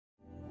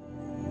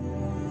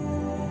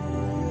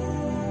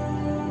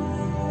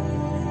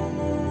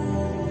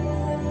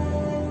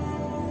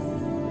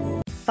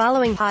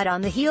Following hot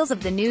on the heels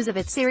of the news of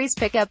its series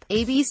pickup,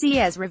 ABC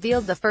has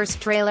revealed the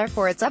first trailer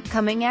for its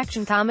upcoming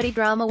action comedy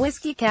drama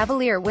Whiskey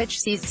Cavalier, which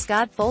sees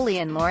Scott Foley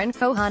and Lauren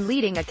Cohan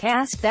leading a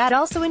cast that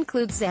also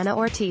includes Ana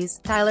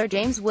Ortiz, Tyler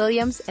James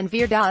Williams, and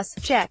Veer Das.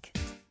 Check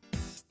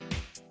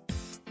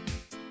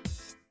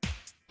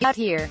out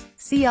here.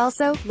 See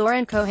also,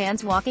 Lauren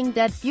Cohan's Walking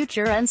Dead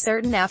future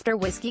uncertain after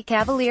Whiskey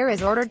Cavalier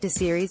is ordered to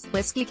series.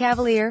 Whiskey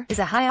Cavalier is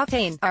a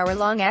high-octane,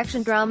 hour-long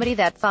action dramedy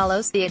that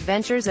follows the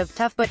adventures of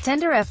tough but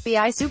tender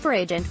FBI super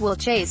agent Will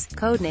Chase,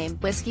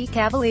 codename Whiskey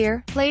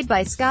Cavalier, played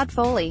by Scott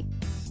Foley.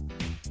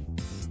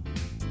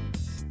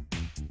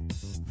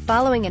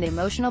 Following an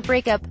emotional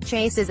breakup,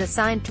 Chase is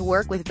assigned to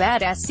work with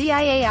badass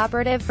CIA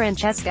operative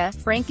Francesca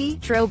 "Frankie"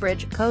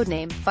 Trowbridge,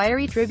 codename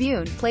Fiery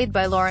Tribune, played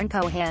by Lauren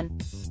Cohan.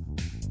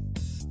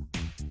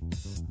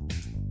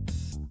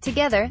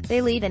 Together,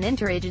 they lead an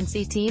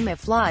interagency team of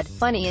flawed,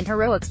 funny and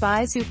heroic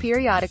spies who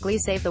periodically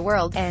save the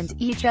world, and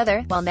each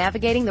other, while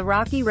navigating the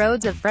rocky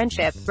roads of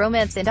friendship,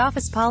 romance and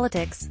office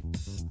politics.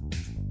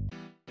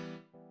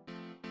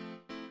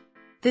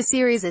 The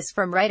series is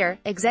from writer,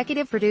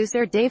 executive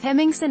producer Dave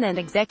Hemmingson and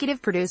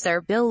executive producer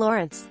Bill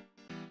Lawrence.